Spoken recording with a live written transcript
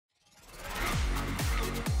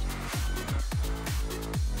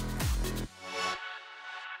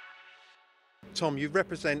Tom, you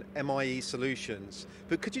represent MIE Solutions,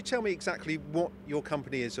 but could you tell me exactly what your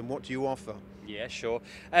company is and what do you offer? Yeah, sure.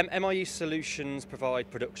 MIE Solutions provide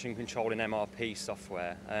production control and MRP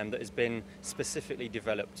software that has been specifically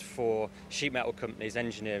developed for sheet metal companies,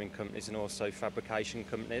 engineering companies and also fabrication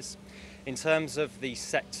companies. In terms of the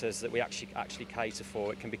sectors that we actually cater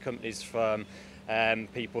for, it can be companies from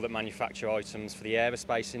people that manufacture items for the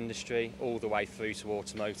aerospace industry, all the way through to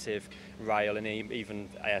automotive, rail and even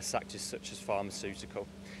sectors such as pharmaceutical.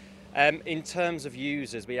 In terms of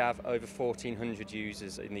users, we have over 1,400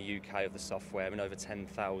 users in the UK of the software and over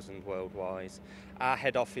 10,000 worldwide. Our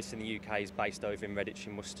head office in the UK is based over in Redditch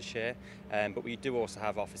in Worcestershire, but we do also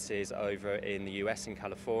have offices over in the US in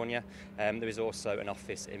California. There is also an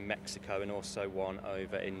office in Mexico and also one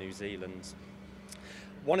over in New Zealand.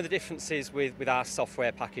 One of the differences with our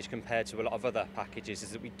software package compared to a lot of other packages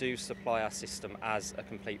is that we do supply our system as a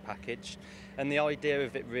complete package, and the idea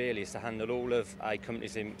of it really is to handle all of a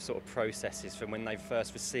company's sort of processes from when they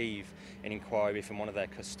first receive an inquiry from one of their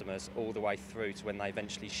customers all the way through to when they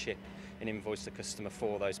eventually ship and invoice the customer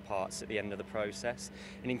for those parts at the end of the process.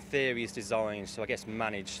 And in theory is designed to, I guess,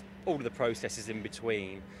 manage all of the processes in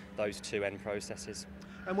between those two end processes.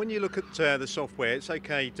 And when you look at the software, it's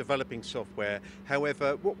okay developing software.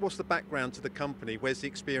 However, what's the background to the company? Where's the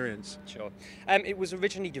experience? Sure. It was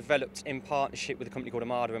originally developed in partnership with a company called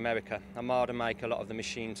Armada America. Armada make a lot of the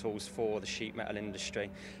machine tools for the sheet metal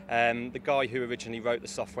industry. The guy who originally wrote the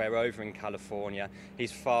software over in California,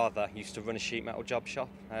 his father used to run a sheet metal job shop.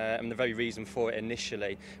 And the very reason for it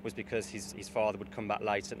initially was because his father would come back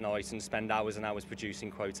late at night and spend hours and hours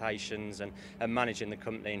producing quotations and managing the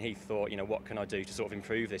company. And he thought, you know, what can I do to sort of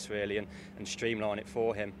improve this really and streamline it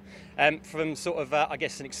for him. From sort of, I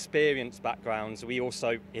guess, an experience background, we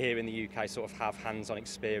also here in the UK sort of have hands-on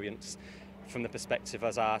experience from the perspective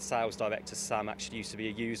as our sales director, Sam, actually used to be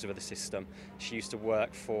a user of the system. She used to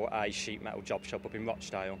work for a sheet metal job shop up in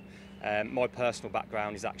Rochdale. My personal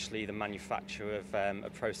background is actually the manufacture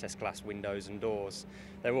of process glass windows and doors.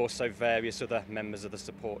 There are also various other members of the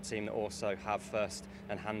support team that also have first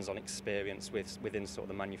and hands-on experience within sort of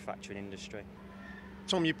the manufacturing industry.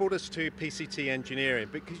 Tom, you brought us to PCT Engineering,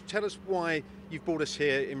 but could you tell us why you've brought us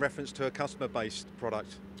here in reference to a customer-based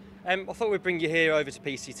product? I thought we'd bring you here over to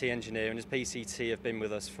PCT Engineering, as PCT have been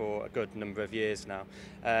with us for a good number of years now,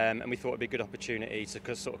 and we thought it'd be a good opportunity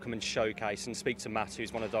to sort of come and showcase and speak to Matt,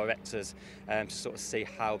 who's one of the directors, to sort of see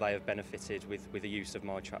how they have benefited with the use of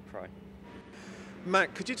MIETrak Pro.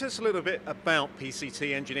 Matt, could you tell us a little bit about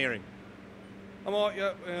PCT Engineering? I'm Mark,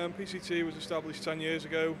 yeah. PCT was established 10 years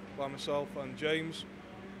ago by myself and James,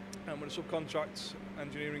 and we're a subcontract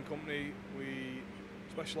engineering company. We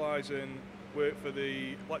specialise in work for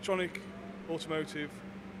the electronic, automotive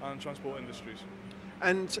and transport industries.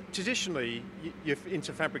 And traditionally, you're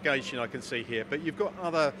into fabrication, I can see here, but you've got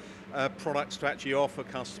other products to actually offer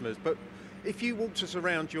customers. But if you walked us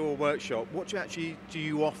around your workshop, what do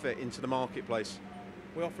you offer into the marketplace?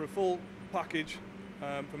 We offer a full package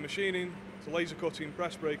from machining to laser cutting,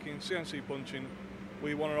 press braking, CNC punching.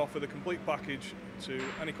 We want to offer the complete package to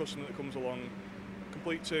any customer that comes along,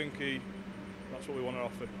 complete turnkey. That's what we want to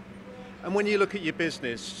offer. And when you look at your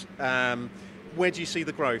business, where do you see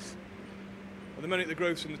the growth? At the minute, the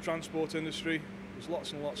growth's in the transport industry. There's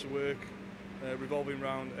lots and lots of work revolving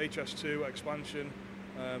around HS2 expansion,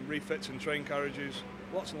 refits and train carriages,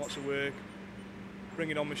 lots and lots of work,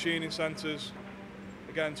 bringing on machining centres,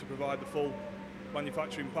 again to provide the full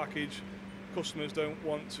manufacturing package. Customers don't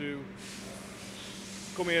want to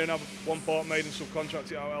come here and have one part made and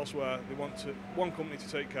subcontract it out elsewhere. They want one company to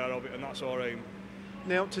take care of it, and that's our aim.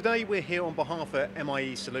 Now, today we're here on behalf of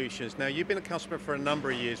MIE Solutions. Now, you've been a customer for a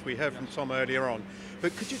number of years. We heard from Tom earlier on.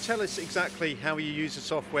 But could you tell us exactly how you use the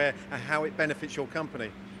software and how it benefits your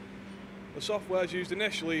company? The software is used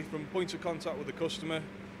initially from point of contact with the customer.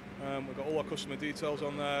 We've got all our customer details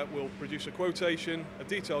on there. We'll produce a quotation, a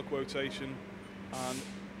detailed quotation, and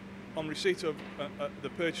on receipt of the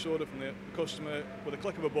purchase order from the customer, with a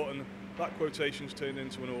click of a button, that quotation is turned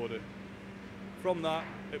into an order. From that,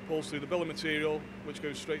 it pulls through the bill of material, which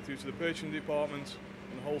goes straight through to the purchasing department,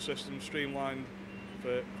 and the whole system streamlined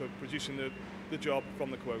for producing the job from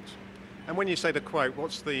the quote. And when you say the quote,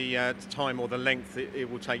 what's the time or the length it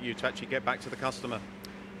will take you to actually get back to the customer?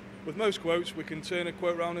 With most quotes, we can turn a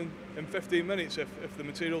quote around in 15 minutes if the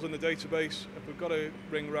material's in the database. If we've got to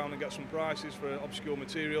ring around and get some prices for an obscure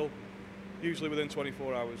material, usually within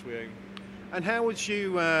 24 hours we aim. And how was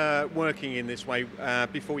you working in this way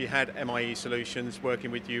before you had MIE Solutions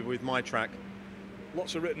working with you with MIETrak?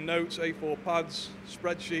 Lots of written notes, A4 pads,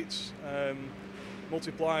 spreadsheets,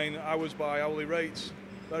 multiplying hours by hourly rates.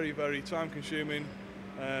 Very, very time consuming.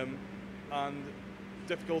 and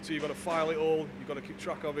difficulty. You've got to file it all. You've got to keep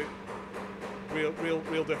track of it.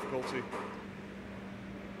 Real difficulty.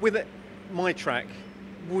 With MIETrak,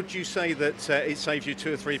 would you say that it saves you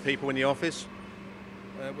 2 or 3 people in the office?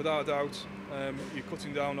 Without a doubt, you're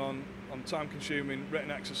cutting down on time-consuming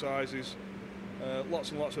written exercises,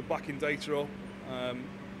 lots and lots of backing data up,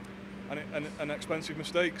 and expensive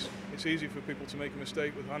mistakes. It's easy for people to make a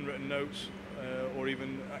mistake with handwritten notes or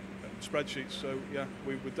even spreadsheets. So yeah,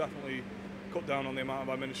 we would definitely cut down on the amount of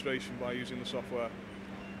administration by using the software.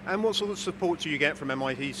 And what sort of support do you get from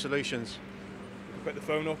MIE Solutions? We can pick the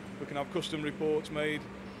phone up, we can have custom reports made,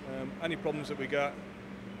 any problems that we get,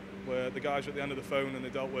 where the guys are at the end of the phone and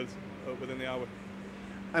they're dealt with within the hour.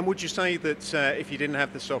 And would you say that if you didn't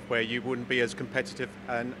have the software, you wouldn't be as competitive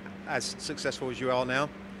and as successful as you are now?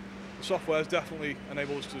 The software has definitely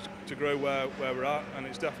enabled us to grow where we're at, and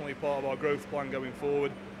it's definitely part of our growth plan going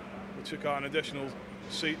forward. We took out an additional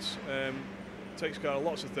seats, takes care of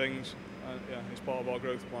lots of things, and yeah, it's part of our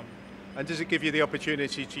growth plan. And does it give you the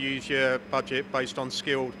opportunity to use your budget based on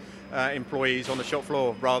skilled employees on the shop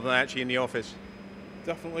floor rather than actually in the office?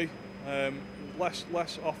 Definitely.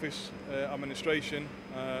 Less office administration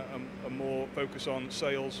and more focus on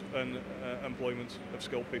sales and employment of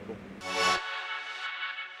skilled people.